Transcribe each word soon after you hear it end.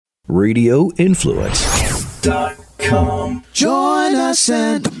radioinfluence.com. Join us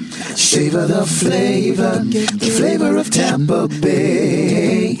and savor the flavor of Tampa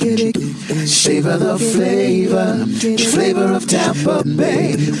Bay. Savor the flavor of Tampa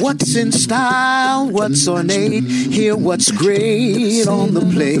Bay. What's in style, what's ornate, hear what's great on the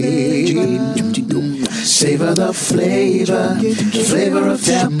plate. Savor the flavor of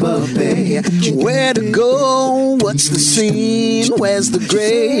Tampa Bay. Where to go, what's the scene, where's the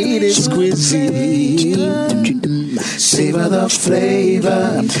greatest cuisine? Savor the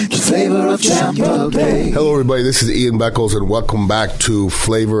flavor of Tampa Bay. Hello, everybody. This is Ian Beckles, and welcome back to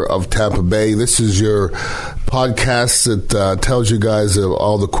Flavor of Tampa Bay. This is your podcast that tells you guys of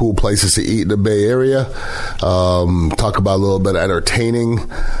all the cool places to eat in the Bay Area. Talk about a little bit of entertaining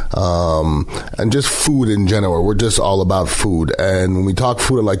and just food in general. We're just all about food. And when we talk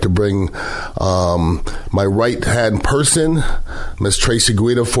food, I'd like to bring my right-hand person, Miss Tracy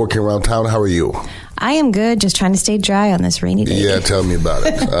Guida, forking around town. How are you? I am good, just trying to stay dry on this rainy day. Yeah, tell me about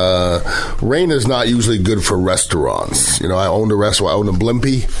it. Rain is not usually good for restaurants. You know, I owned a restaurant. I owned a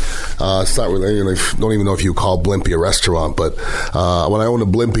Blimpie. It's not really, I don't even know if you call Blimpie a restaurant, but when I owned a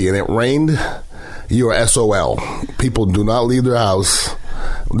Blimpie and it rained, you are SOL. People do not leave their house.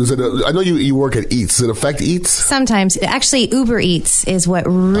 I know you work at Eats. Does it affect Eats? Sometimes. Actually, Uber Eats is what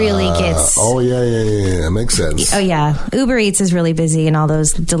really gets... Oh, yeah. Makes sense. Oh, yeah. Uber Eats is really busy and all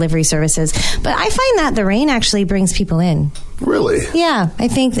those delivery services. But I find that the rain actually brings people in. Really? Yeah. I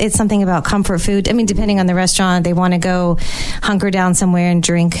think it's something about comfort food. I mean, depending on the restaurant, they want to go hunker down somewhere and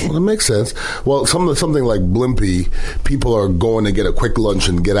drink. Well, that makes sense. Well, something like Blimpie, people are going to get a quick lunch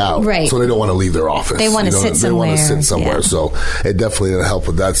and get out. Right. So they don't want to leave their office. They want to sit somewhere. They want to sit somewhere. Yeah. So it definitely didn't help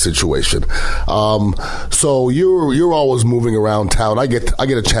with that situation. So you're always moving around town. I get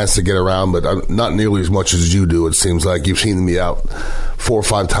a chance to get around, but not nearly as much as you do. It seems like you've seen me out 4 or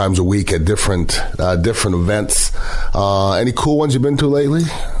 5 times a week at different events. Any cool ones you've been to lately?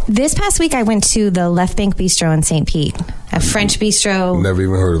 This past week, I went to the Left Bank Bistro in St. Pete, a French bistro. Never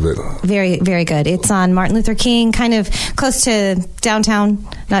even heard of it. Very, very good. It's on Martin Luther King, kind of close to downtown,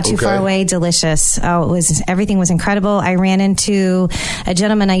 not too far away. Delicious. Oh, everything was incredible. I ran into a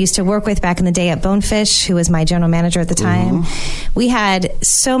gentleman I used to work with back in the day at Bonefish, who was my general manager at the time. Mm-hmm. We had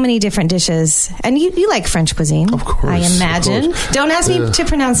so many different dishes, and you like French cuisine, of course. I imagine. Don't ask me to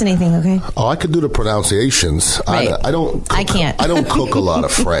pronounce anything, okay? Oh, I could do the pronunciations. Right. I can't. I don't cook a lot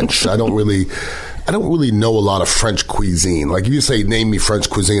of French. I don't really know a lot of French cuisine. Like if you say, name me French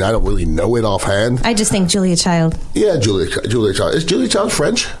cuisine, I don't really know it offhand. I just think Julia Child. Yeah, Julia Child. Is Julia Child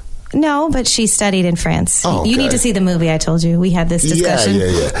French? No, but she studied in France. Oh, okay. You need to see the movie I told you. We had this discussion.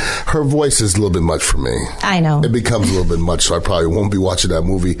 Yeah. Her voice is a little bit much for me. I know. It becomes a little bit much, so I probably won't be watching that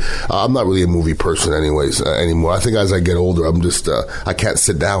movie. I'm not really a movie person anyways anymore. I think as I get older, I'm just, I can't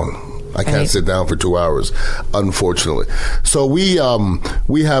sit down. I can't sit down for 2 hours, unfortunately. So we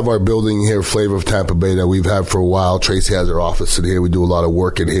have our building here, Flavor of Tampa Bay, that we've had for a while. Tracy has her office in here. We do a lot of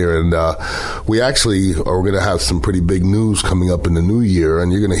work in here, and we actually are going to have some pretty big news coming up in the new year,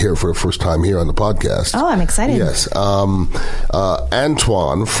 and you're going to hear it for the first time here on the podcast. Oh, I'm excited. Yes.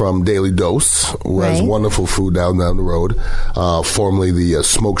 Antoine from Daily Dose, who has wonderful food down the road, formerly the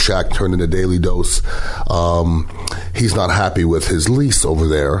Smoke Shack turned into Daily Dose. He's not happy with his lease over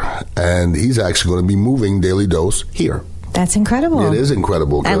there, and he's actually going to be moving Daily Dose here. That's incredible. It is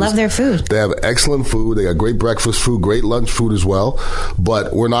incredible. I love their food. They have excellent food. They got great breakfast food, great lunch food as well.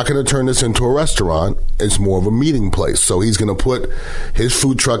 But we're not going to turn this into a restaurant. It's more of a meeting place. So he's going to put his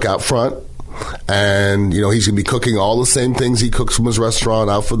food truck out front. And, he's going to be cooking all the same things he cooks from his restaurant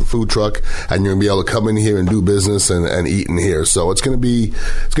out for the food truck. And you're going to be able to come in here and do business and eat in here. So it's going to be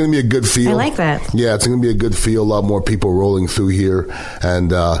a good feel. I like that. Yeah, it's going to be a good feel. A lot more people rolling through here.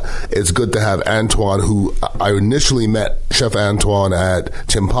 And it's good to have Antoine, who I initially met Chef Antoine at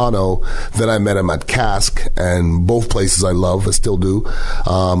Timpano. Then I met him at Cask. And both places I love. I still do.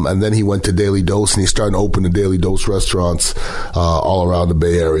 And then he went to Daily Dose. And he's starting to open the Daily Dose restaurants all around the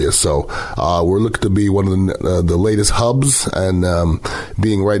Bay Area. So we're looking to be one of the latest hubs, and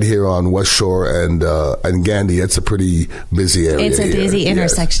being right here on West Shore and Gandy, it's a pretty busy area. It's a busy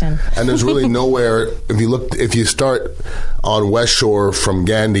intersection. Yes. And there's really nowhere, if you start on West Shore from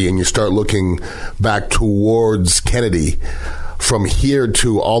Gandy and you start looking back towards Kennedy, from here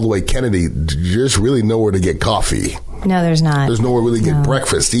to all the way Kennedy, there's really nowhere to get coffee. No, there's not. There's nowhere really to get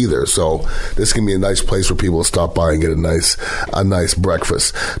breakfast either. So this can be a nice place for people to stop by and get a nice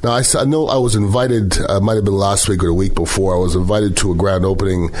breakfast. Now, I know I was invited, might have been last week or the week before, I was invited to a grand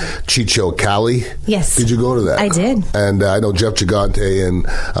opening, Chicho Cali. Yes. Did you go to that? I did. And I know Jeff Gigante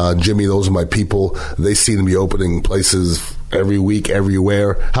and Jimmy, those are my people. They seem to be opening places every week,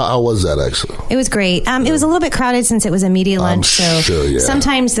 everywhere. How was that, actually? It was great. It was a little bit crowded since it was a media lunch.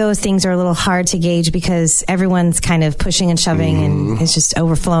 Sometimes those things are a little hard to gauge because everyone's kind of pushing and shoving and it's just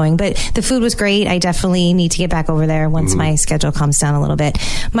overflowing. But the food was great. I definitely need to get back over there once my schedule calms down a little bit.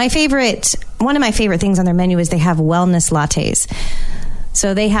 One of my favorite things on their menu is they have wellness lattes.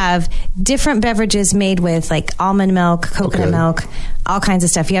 So they have different beverages made with like almond milk, coconut milk, all kinds of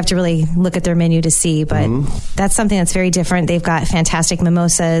stuff. You have to really look at their menu to see, but that's something that's very different. They've got fantastic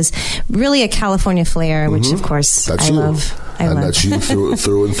mimosas, really a California flair, which of course I love. That's you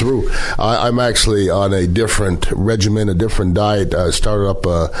through and through. I'm actually on a different regimen, a different diet. I started up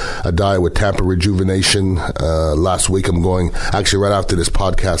a diet with Tampa Rejuvenation last week. I'm going, actually right after this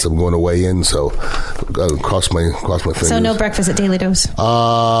podcast, I'm going to weigh in, so cross my fingers. So no breakfast at Daily Dose?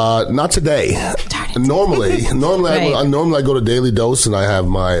 Not today. Normally I go to Daily Dose and I have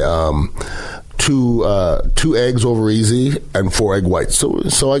my two eggs over easy and 4 egg whites.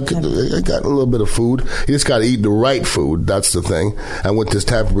 So I got a little bit of food. You just got to eat the right food. That's the thing. And with this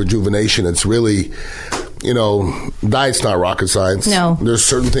Tampa Rejuvenation, it's really, diet's not rocket science. No. There's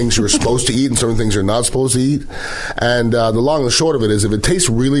certain things you're supposed to eat and certain things you're not supposed to eat. And the long and short of it is, if it tastes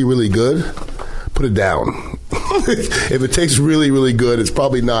really, really good, put it down. If it tastes really, really good, it's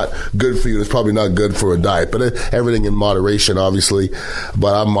probably not good for you. It's probably not good for a diet. But everything in moderation, obviously.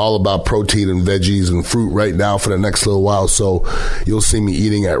 But I'm all about protein and veggies and fruit right now for the next little while. So you'll see me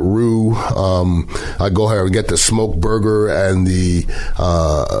eating at Rue. I go ahead and get the smoked burger and the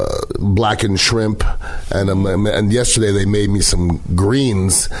blackened shrimp. And yesterday they made me some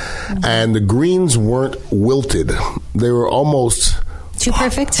greens. And the greens weren't wilted. They were almost... too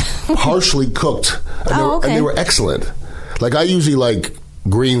perfect? Partially cooked. And they were excellent. Like, I usually like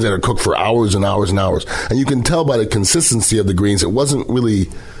greens that are cooked for hours and hours and hours. And you can tell by the consistency of the greens, it wasn't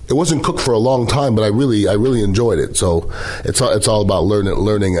cooked for a long time, but I really enjoyed it. So it's all about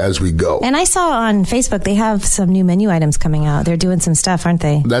learning as we go. And I saw on Facebook they have some new menu items coming out. They're doing some stuff, aren't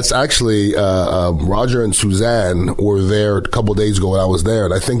they? That's actually Roger and Suzanne were there a couple of days ago when I was there,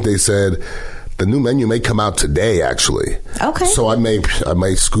 and I think they said the new menu may come out today, actually. Okay. So I may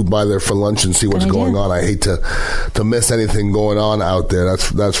scoot by there for lunch and see what's going on. I hate to miss anything going on out there.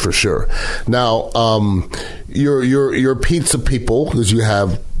 That's for sure. Now, you're pizza people because you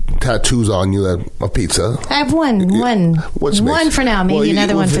have tattoos on you of pizza. I have one for now, maybe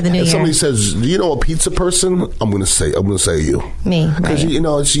another one for the new year. If somebody says, "Do you know a pizza person?" I'm going to say you. Me, because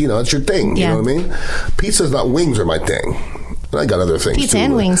it's your thing. Yeah. You know what I mean? Pizza's not wings are my thing. I got other things. Pizza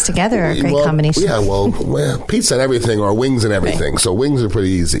and wings together are a great combination. Yeah, well, pizza and everything, or wings and everything. Right. So wings are pretty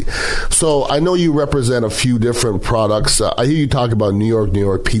easy. So I know you represent a few different products. I hear you talk about New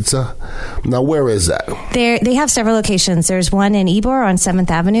York Pizza. Now, where is that? They have several locations. There's one in Ybor on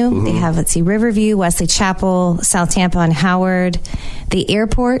 7th Avenue. Mm-hmm. They have, Riverview, Wesley Chapel, South Tampa on Howard, the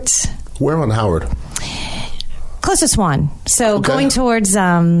airport. Where on Howard? Close to Swan. So going towards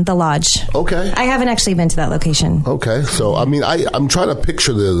the Lodge. Okay. I haven't actually been to that location. Okay. So, I mean, I'm trying to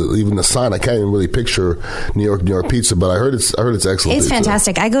picture even the sign. I can't even really picture New York Pizza, but I heard it's excellent. It's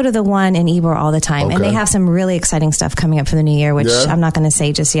fantastic. I go to the one in Ybor all the time, and they have some really exciting stuff coming up for the new year, which I'm not going to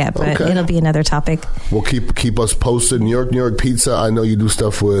say just yet, but it'll be another topic. Well, keep us posted. New York Pizza. I know you do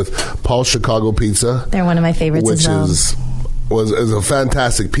stuff with Paul's Chicago Pizza. They're one of my favorites as well. is a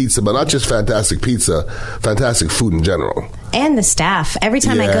fantastic pizza, but not just fantastic pizza, fantastic food in general. And the staff. Every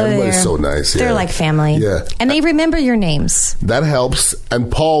time I go there, everybody's so nice. They're like family. Yeah. And they remember your names. That helps. And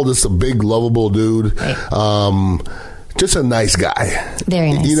Paul, just a big, lovable dude. Right. Just a nice guy.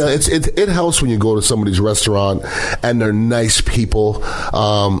 Very nice. It helps when you go to somebody's restaurant and they're nice people.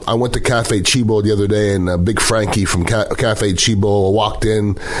 I went to Cafe Chibo the other day, and Big Frankie from Cafe Chibo walked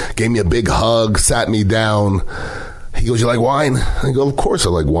in, gave me a big hug, sat me down. He goes, "You like wine?" I go, "Of course I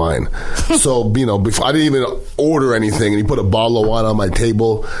like wine." So, before I didn't even order anything, and he put a bottle of wine on my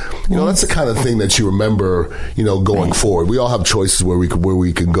table. That's the kind of thing that you remember, going forward. We all have choices where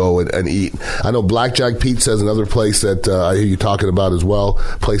we can go and eat. I know Blackjack Pizza is another place that I hear you talking about as well.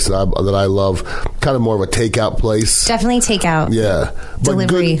 Place that I love. Kind of more of a takeout place. Definitely takeout. Yeah,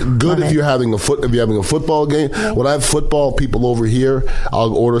 delivery. But good if you're having a football game. Yeah. When I have football people over here,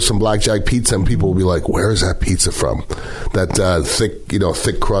 I'll order some Blackjack Pizza, and people will be like, "Where is that pizza from?" That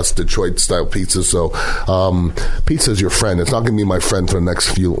thick crust Detroit style pizza. So pizza is your friend. It's not going to be my friend for the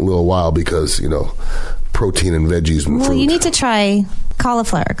next little while because protein and veggies and fruit. Well, you need to try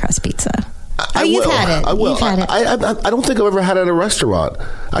cauliflower crust pizza. You've had it. I will. You've had it. I don't think I've ever had it at a restaurant.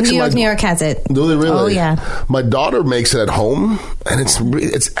 Actually, New York has it. Do they really? Oh yeah. My daughter makes it at home, and it's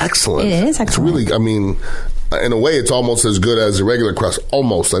excellent. It is excellent. It's really. I mean, in a way, it's almost as good as a regular crust.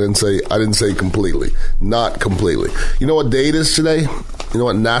 Almost. I didn't say completely. Not completely. You know what day it is today? You know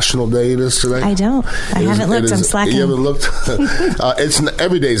what National Day it is today? I don't. I haven't looked. I'm slacking. You haven't looked?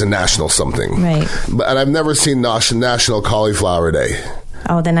 Every day is a national something. Right. And I've never seen National Cauliflower Day.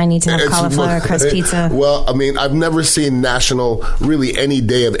 Oh, then I need to have cauliflower crust pizza. Well, I mean, I've never seen national, really any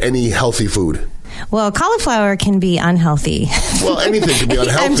day of any healthy food. Well, cauliflower can be unhealthy. Well, anything can be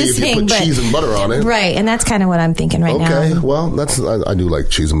unhealthy if you put cheese and butter on it. Right, and that's kind of what I'm thinking right now. Okay, well, I do like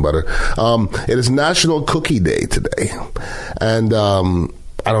cheese and butter. It is National Cookie Day today, and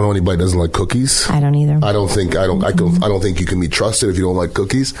I don't know anybody that doesn't like cookies. I don't either. I don't think you can be trusted if you don't like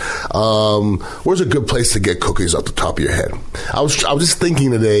cookies. Where's a good place to get cookies off the top of your head? I was just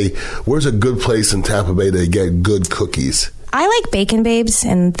thinking today, where's a good place in Tampa Bay to get good cookies? I like Bacon Babes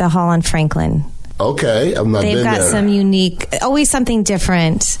in the Hall on Franklin. Okay, I've not been there. They've got some unique, always something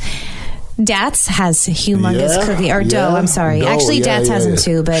different. Dats has humongous cookie, or dough, I'm sorry. Dough, actually, Dats has them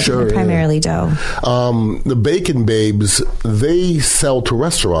too, but primarily dough. The Bacon Babes, they sell to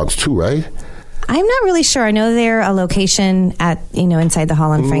restaurants too, right? I'm not really sure. I know they're a location at, inside the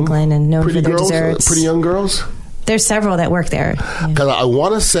Hall on Franklin and known for their desserts. Pretty young girls? There's several that work there. Because I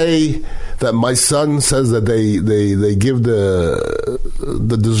want to say that my son says that they give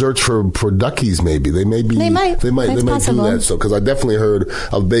the desserts for duckies. Maybe they might do that. So because I definitely heard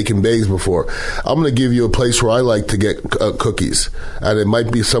of Bacon Babes before. I'm going to give you a place where I like to get cookies, and it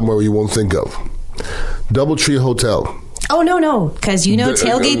might be somewhere you won't think of. DoubleTree Hotel. Oh, no, because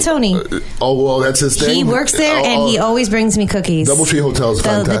Tailgate Tony. Oh, well, that's his thing? He works there, and he always brings me cookies. DoubleTree Hotel is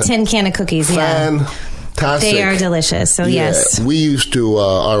fantastic. The tin can of cookies, Fantastic. They are delicious, so yes. We used to,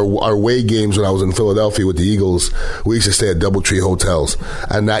 our away games when I was in Philadelphia with the Eagles, we used to stay at DoubleTree Hotels,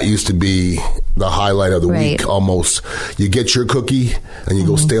 and that used to be the highlight of the week almost. You get your cookie, and you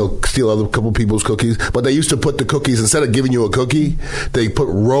go steal other couple people's cookies, but they used to put the cookies, instead of giving you a cookie, they put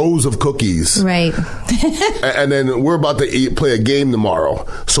rows of cookies. Right. And then we're about to play a game tomorrow,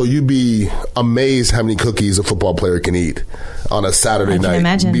 so you'd be amazed how many cookies a football player can eat on a Saturday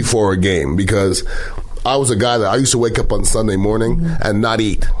night before a game, because I was a guy that I used to wake up on Sunday morning and not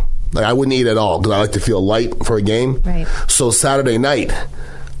eat. Like, I wouldn't eat at all because I like to feel light for a game. Right. So Saturday night,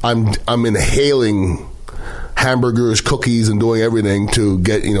 I'm inhaling hamburgers, cookies, and doing everything to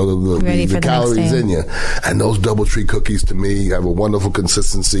get the calories in you. And those DoubleTree cookies to me have a wonderful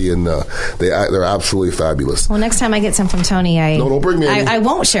consistency, and they're absolutely fabulous. Well, next time I get some from Tony, don't bring me any. I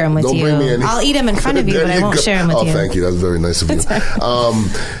won't share them with you. Don't bring me any. I'll eat them in front of you, but I won't share them with you. Oh, thank you. That's very nice of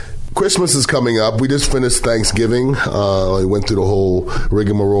you. Christmas is coming up. We just finished Thanksgiving. I went through the whole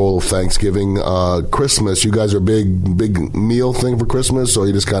rigmarole of Thanksgiving. Christmas, you guys are big meal thing for Christmas, or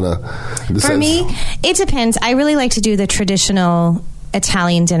you just kind of... For me, it depends. I really like to do the traditional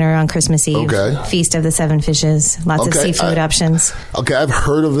Italian dinner on Christmas Eve. Okay. Feast of the Seven Fishes. Lots of seafood options. Okay, I've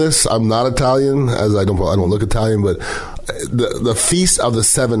heard of this. I'm not Italian, as I don't look Italian, but the Feast of the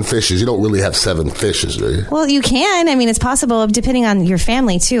Seven Fishes, you don't really have seven fishes, do you? Well, you can. I mean, it's possible, depending on your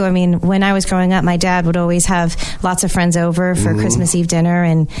family, too. I mean, when I was growing up, my dad would always have lots of friends over for Christmas Eve dinner,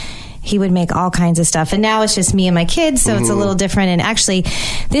 and he would make all kinds of stuff. And now it's just me and my kids, so it's a little different. And actually,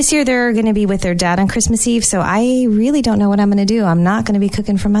 this year they're going to be with their dad on Christmas Eve, so I really don't know what I'm going to do. I'm not going to be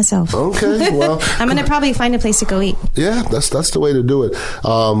cooking for myself. Okay, well... I'm going to probably find a place to go eat. Yeah, that's the way to do it.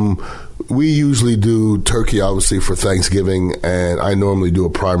 We usually do turkey, obviously, for Thanksgiving, and I normally do a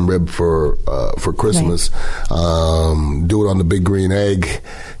prime rib for Christmas. Right. Do it on the big green egg,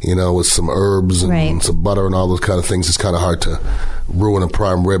 with some herbs and some butter and all those kind of things. It's kind of hard to ruin a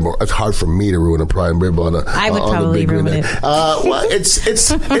prime rib, or it's hard for me to ruin a prime rib on a. I would probably ruin it. Well,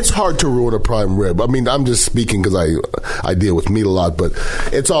 it's hard to ruin a prime rib. I mean, I'm just speaking because I deal with meat a lot, but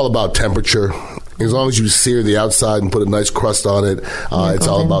it's all about temperature. As long as you sear the outside and put a nice crust on it, it's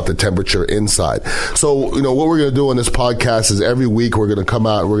all about the temperature inside. So, what we're going to do on this podcast is every week we're going to come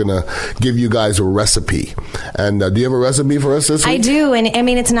out and we're going to give you guys a recipe. And do you have a recipe for us this week? I do. And I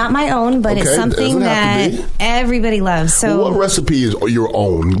mean, it's not my own, but it's something that everybody loves. So, what recipe is your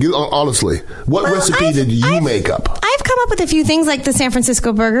own? Honestly, what recipe did you make up? I've come up with a few things like the San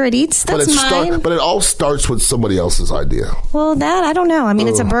Francisco burger it eats. That's mine. But it all starts with somebody else's idea. Well, that, I don't know. I mean,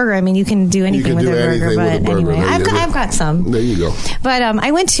 it's a burger. I mean, you can do anything with a burger. But anyway, I've got some. There you go. But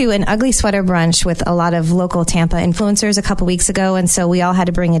I went to an ugly sweater brunch with a lot of local Tampa influencers a couple weeks ago, and so we all had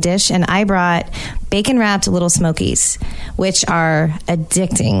to bring a dish, and I brought bacon-wrapped Little Smokies, which are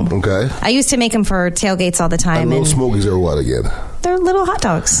addicting. Okay. I used to make them for tailgates all the time. And Little Smokies are what again? They're little hot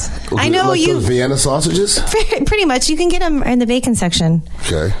dogs. I know like those Vienna sausages? Pretty much. You can get them in the bacon section.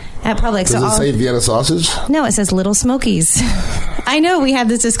 Okay. At Publix. Does it say Vienna sausage? No, it says Little Smokies. I know we had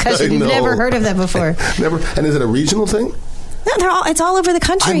this discussion. You've never heard of that before. Never. And is it a regional thing? No, it's all over the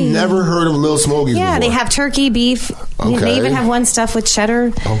country. I've never heard of Little Smokies before. They have turkey, beef. Okay. They even have one stuffed with cheddar.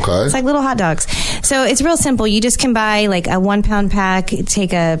 Okay. It's like little hot dogs. So it's real simple. You just can buy like a 1 pound pack,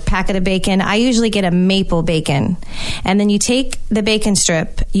 take a packet of bacon. I usually get a maple bacon. And then you take the bacon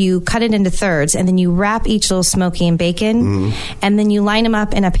strip, you cut it into thirds, and then you wrap each little smoky in bacon. And then you line them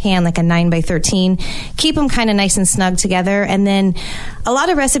up in a pan like a 9x13. Keep them kind of nice and snug together. And then a lot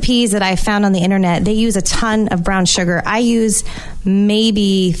of recipes that I found on the internet, they use a ton of brown sugar. I use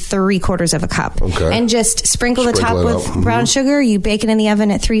maybe 3/4 of a cup. Okay. And just sprinkle the top with brown sugar. You bake it in the oven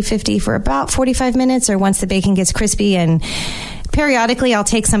at 350 for about 45 minutes, or once the bacon gets crispy. And periodically I'll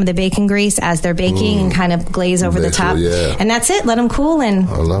take some of the bacon grease as they're baking and kind of glaze over the top. Yeah. And that's it. Let them cool, and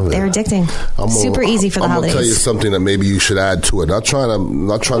they're addicting. Super easy for the holidays. I'm going to tell you something that maybe you should add to it. Not trying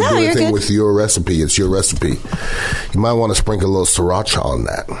to do anything with your recipe. It's your recipe. You might want to sprinkle a little siracha on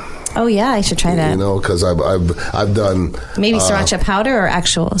that. Oh yeah, I should try that. Because I've done maybe sriracha powder or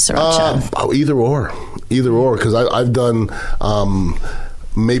actual sriracha. Either or. Because I've done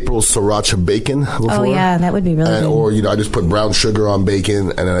maple sriracha bacon before. Oh yeah, that would be really good. Or I just put brown sugar on bacon,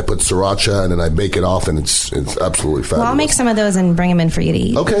 and then I put sriracha, and then I bake it off, and it's absolutely fabulous. Well, I'll make some of those and bring them in for you to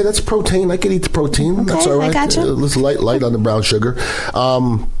eat. Okay, that's protein. I can eat the protein. Okay, that's all right. I gotcha. Let's light on the brown sugar.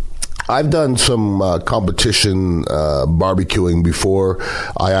 I've done some competition barbecuing before.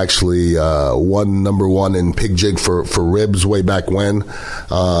 I actually won number 1 in Pig Jig for ribs way back when.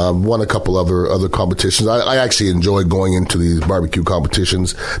 Won a couple other competitions. I actually enjoy going into these barbecue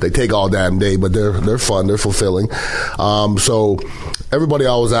competitions. They take all damn day, but they're fun. They're fulfilling. So everybody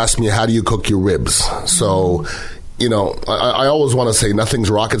always asks me, how do you cook your ribs? So I always want to say nothing's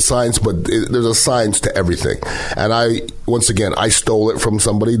rocket science, but there's a science to everything. And I stole it from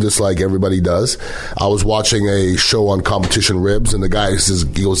somebody, just like everybody does. I was watching a show on competition ribs, and the guy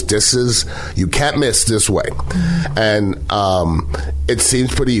goes, you can't miss this way. And it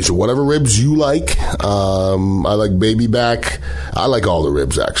seems pretty easy. Whatever ribs you like, I like baby back. I like all the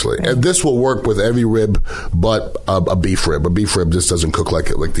ribs, actually. And this will work with every rib but a beef rib. A beef rib just doesn't cook like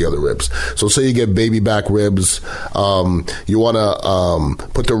the other ribs. So say you get baby back ribs. You want to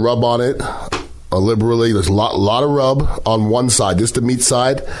put the rub on it liberally. There's a lot of rub on one side, just the meat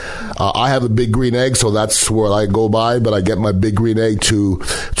side. I have a big green egg, so that's where I go by, but I get my big green egg to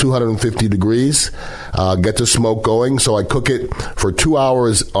 250 degrees, get the smoke going. So I cook it for 2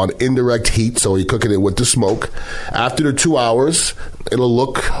 hours on indirect heat, so you're cooking it with the smoke. After the 2 hours,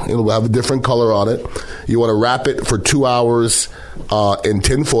 it'll have a different color on it. You want to wrap it for 2 hours in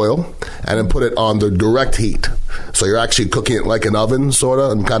tin foil, and then put it on the direct heat. So you're actually cooking it like an oven, sort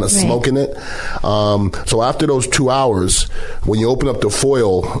of, and kind of smoking it. So after those 2 hours, when you open up the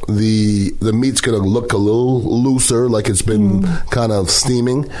foil, the meat's going to look a little looser, like it's been kind of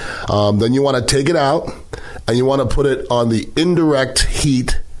steaming. Then you want to take it out, and you want to put it on the indirect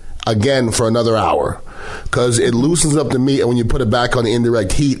heat again for another hour, because it loosens up the meat, and when you put it back on the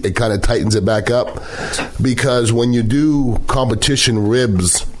indirect heat, it kind of tightens it back up. Because when you do competition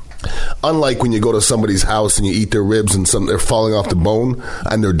ribs, unlike when you go to somebody's house and you eat their ribs and they're falling off the bone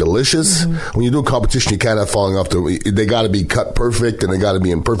and they're delicious, when you do a competition, you can't have falling off they got to be cut perfect, and they got to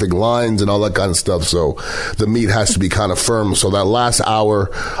be in perfect lines and all that kind of stuff. So the meat has to be kind of firm. So that last hour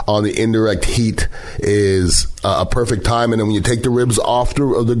on the indirect heat is a perfect time. And then when you take the ribs off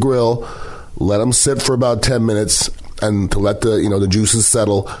the grill, let them sit for about 10 minutes, and to let the juices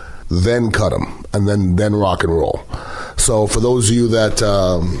settle, then cut them, and then rock and roll. So for those of you that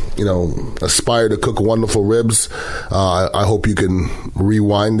aspire to cook wonderful ribs, I hope you can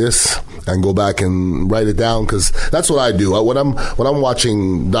rewind this and go back and write it down, because that's what I do. When I'm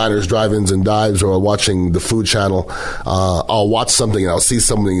watching diners, drive-ins, and dives, or watching the Food Channel, I'll watch something and I'll see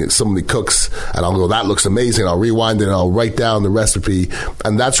somebody cooks, and I'll go, that looks amazing. I'll rewind it and I'll write down the recipe,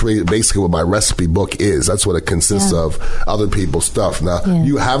 and that's really basically what my recipe book is. That's what it consists of, other people's stuff. Now,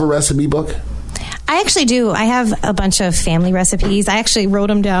 you have a recipe book? I actually do. I have a bunch of family recipes. I actually wrote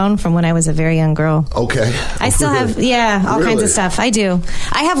them down from when I was a very young girl. Okay. I still have, all kinds of stuff. I do.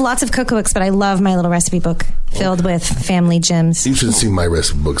 I have lots of cookbooks, but I love my little recipe book filled with family gems. You should see my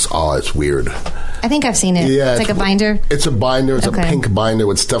recipe books. Oh, it's weird. I think I've seen it. Yeah, it's like a binder. It's a binder. It's a pink binder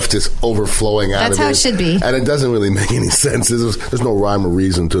with stuff just overflowing out of it. That's how it should be. And it doesn't really make any sense. There's no rhyme or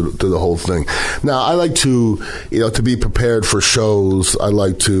reason to the whole thing. Now, I like to be prepared for shows. I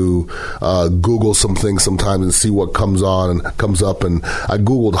like to Google some things sometimes and see what comes up. And I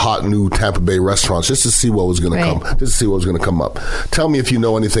Googled hot new Tampa Bay restaurants just to see what was going to come up. Tell me if you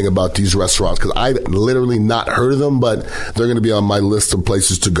know anything about these restaurants, because I literally not heard of them, but they're going to be on my list of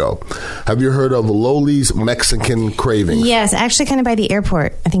places to go. Have you heard of Loli's Mexican Cravings? Yes, actually kind of by the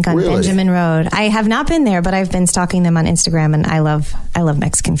airport, I think on Really? Benjamin Road. I have not been there, but I've been stalking them on Instagram, and I love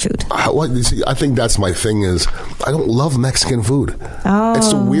Mexican food. I think that's my thing is I don't love Mexican food. Oh.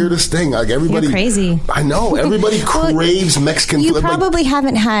 It's the weirdest thing. Like everybody, You're crazy. I know. Everybody craves Mexican food. You probably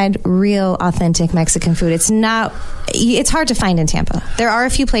haven't had real, authentic Mexican food. It's hard to find in Tampa. There are a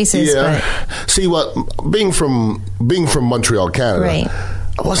few places. Yeah. But See what being from Montreal, Canada. Right.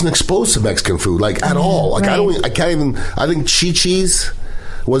 I wasn't exposed to Mexican food at all. Like right. I can't even. I think Chi-Chi's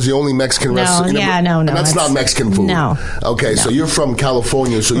was the only Mexican restaurant. No. And that's not Mexican food. No. Okay, so you're from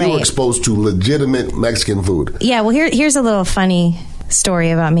California, so you were Right. exposed to legitimate Mexican food. Yeah, well, here's a little funny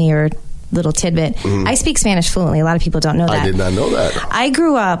story about me, or little tidbit. I speak Spanish fluently. A lot of people don't know that. I did not know that. I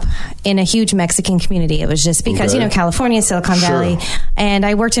grew up in a huge Mexican community. It was just because, Okay. California, Silicon Sure. Valley. And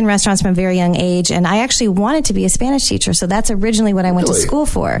I worked in restaurants from a very young age. And I actually wanted to be a Spanish teacher. So that's originally what I went to Really? school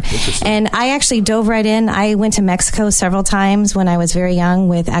for. Interesting. And I actually dove right in. I went to Mexico several times when I was very young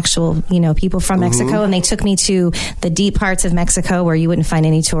with actual, people from Mexico. And they took me to the deep parts of Mexico where you wouldn't find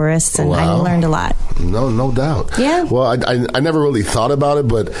any tourists. And I Wow. learned a lot. No doubt. Yeah. Well, I never really thought about it,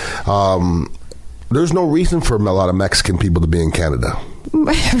 but there's no reason for a lot of Mexican people to be in Canada.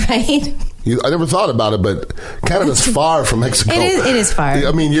 Right? I never thought about it, but Canada's far from Mexico. It is far.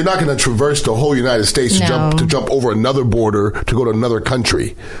 I mean, you're not going to traverse the whole United States No. to jump over another border to go to another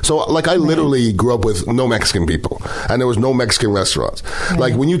country. So, I literally grew up with no Mexican people, and there was no Mexican restaurants. Right.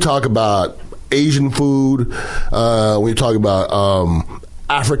 Like when you talk about Asian food, when you talk about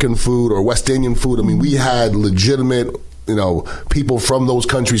African food or West Indian food, I mean, we had legitimate people from those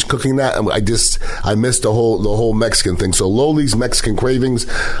countries cooking that, and I missed the whole Mexican thing. So Loli's Mexican Cravings,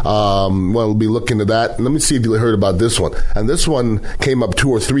 we'll be looking to that. And let me see if you heard about this one. And this one came up 2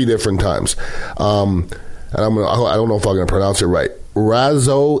 or 3 different times. And I don't know if I'm going to pronounce it right.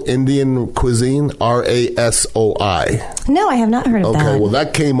 Raso Indian Cuisine, RASOI. No, I have not heard of that. Okay, well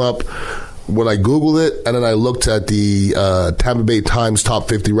that came up when I Googled it, and then I looked at the Tampa Bay Times Top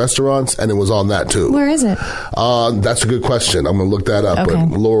 50 Restaurants, and it was on that too. Where is it? That's a good question. I'm going to look that up. Okay.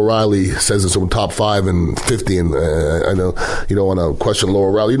 But Laura Riley says it's on top 5 and 50, and I know you don't want to question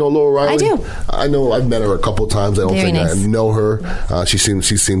Laura Riley. You know Laura Riley? I do. I know. I've met her a couple times. I don't Very think nice. I know her. She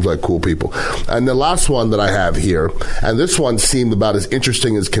seems like cool people. And the last one that I have here, and this one seemed about as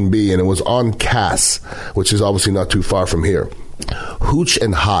interesting as can be, and it was on Cass, which is obviously not too far from here. Hooch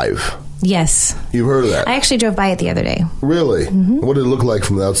and Hive. Yes. You've heard of that? I actually drove by it the other day. Really? Mm-hmm. What did it look like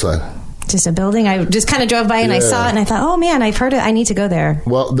from the outside? Just a building. I just kind of drove by and I Yeah. saw it and I thought, oh man, I've heard it. I need to go there.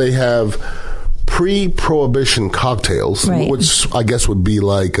 Well, they have pre-prohibition cocktails, Right. which I guess would be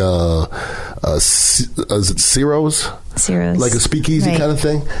like is it Ciro's? Ciro's. Like a speakeasy Right. kind of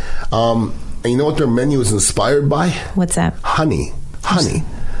thing. And you know what their menu is inspired by? What's that? Honey.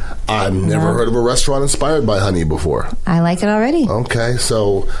 I've never heard of a restaurant inspired by honey before. I like it already. Okay,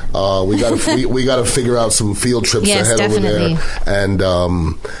 so we got to figure out some field trips Yes, to head definitely. over there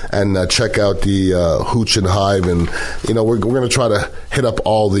and check out the Hooch and Hive, and we're going to try to hit up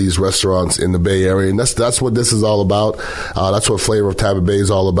all these restaurants in the Bay Area, and that's what this is all about. That's what Flavor of Tampa Bay is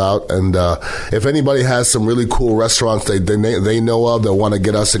all about. And if anybody has some really cool restaurants they know of that want to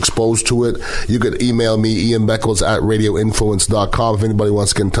get us exposed to it, you could email me Ian Beckles at radioinfluence.com. If anybody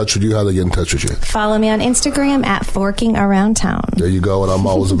wants to get in touch with you, how they get in touch with you? Follow me on Instagram at Forking Around Town. There you go, and I'm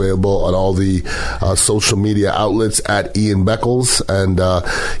always available on all the social media outlets at Ian Beckles. And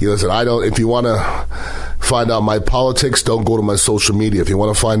listen, if you want to find out my politics, don't go to my social media. If you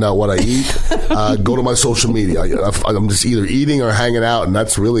want to find out what I eat, go to my social media. I'm just either eating or hanging out, and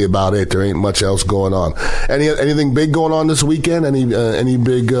that's really about it. There ain't much else going on. Anything big going on this weekend? Any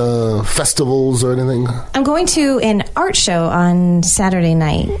big festivals or anything? I'm going to an art show on Saturday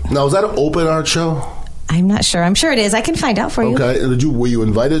night. Now, is that an open art show? I'm not sure. I'm sure it is. I can find out for you. Okay. Were you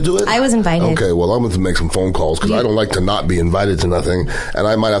invited to it? I was invited. Okay. Well, I'm going to make some phone calls because I don't like to not be invited to nothing, and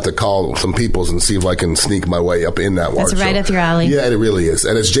I might have to call some peoples and see if I can sneak my way up in that art show. That's right up your alley. Yeah, it really is.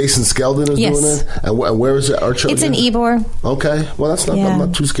 And it's Jason Skeldon is Yes. doing it. And where is the art show? It's again? in Ybor. Okay. Well, that's not. Yeah. I'm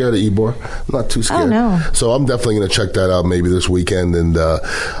not too scared of Ybor. I'm not too scared. Oh, no. So I'm definitely going to check that out maybe this weekend, and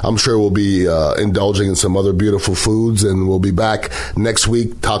I'm sure we'll be indulging in some other beautiful foods, and we'll be back next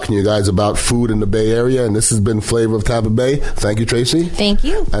week talking to you guys about food in the Bay Area. And this has been Flavor of Tampa Bay. Thank you, Tracy. Thank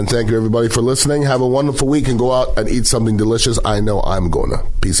you. And thank you, everybody, for listening. Have a wonderful week and go out and eat something delicious. I know I'm going to.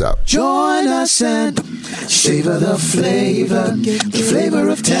 Peace out. Join us and savor the flavor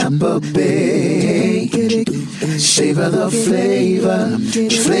of Tampa Bay. Savor the flavor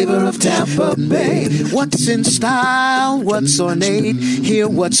of Tampa Bay. What's in style, what's ornate, hear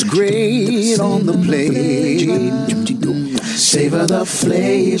what's great on the plate. Savor the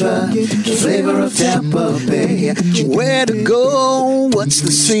flavor of Tampa Bay. Where to go, what's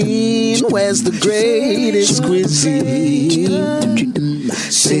the scene, where's the greatest cuisine?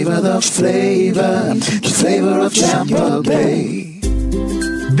 Savor the flavor of Tampa Bay.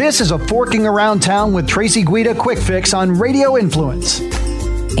 This is a Forking Around Town with Tracy Guida Quick Fix on Radio Influence.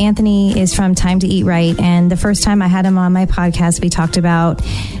 Anthony is from Time to Eat Right, and the first time I had him on my podcast, we talked about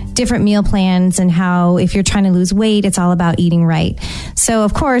different meal plans and how if you're trying to lose weight, it's all about eating right. So,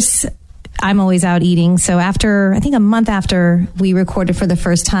 of course, I'm always out eating. So after, I think a month after we recorded for the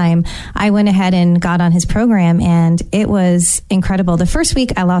first time, I went ahead and got on his program, and it was incredible. The first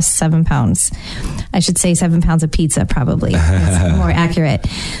week, I lost 7 pounds. I should say 7 pounds of pizza, probably. That's more accurate.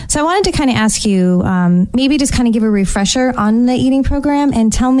 So I wanted to kind of ask you, maybe just kind of give a refresher on the eating program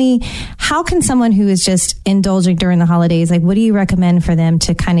and tell me, how can someone who is just indulging during the holidays, like what do you recommend for them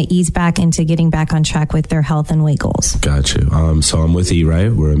to kind of ease back into getting back on track with their health and weight goals? Got you. So I'm with Eat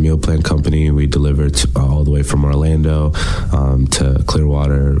Right. We're a meal plan company. We deliver all the way from Orlando to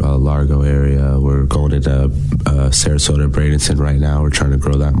Clearwater, Largo area. We're going into Sarasota, Bradenton right now. We're trying to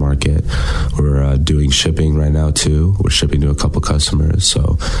grow that market. We're doing shipping right now too. We're shipping to a couple customers,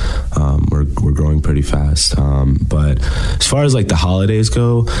 so we're growing pretty fast. But as far as like the holidays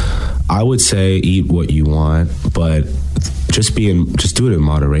go, I would say eat what you want, but just do it in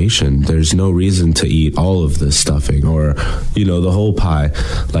moderation. There's no reason to eat all of the stuffing or, the whole pie.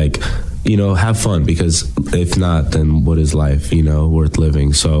 Like, have fun, because if not, then what is life, worth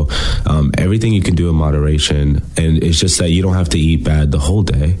living? So everything you can do in moderation, and it's just that you don't have to eat bad the whole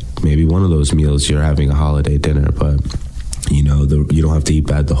day. Maybe one of those meals you're having a holiday dinner, but you don't have to eat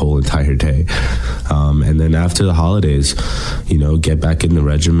bad the whole entire day. And then after the holidays, get back in the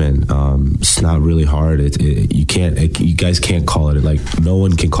regimen. It's not really hard. You guys can't call it, like, no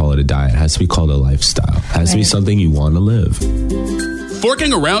one can call it a diet. It has to be called a lifestyle. It has to be something you want to live.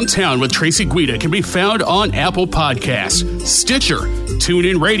 Forking Around Town with Tracy Guida can be found on Apple Podcasts, Stitcher,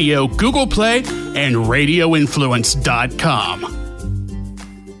 TuneIn Radio, Google Play, and RadioInfluence.com.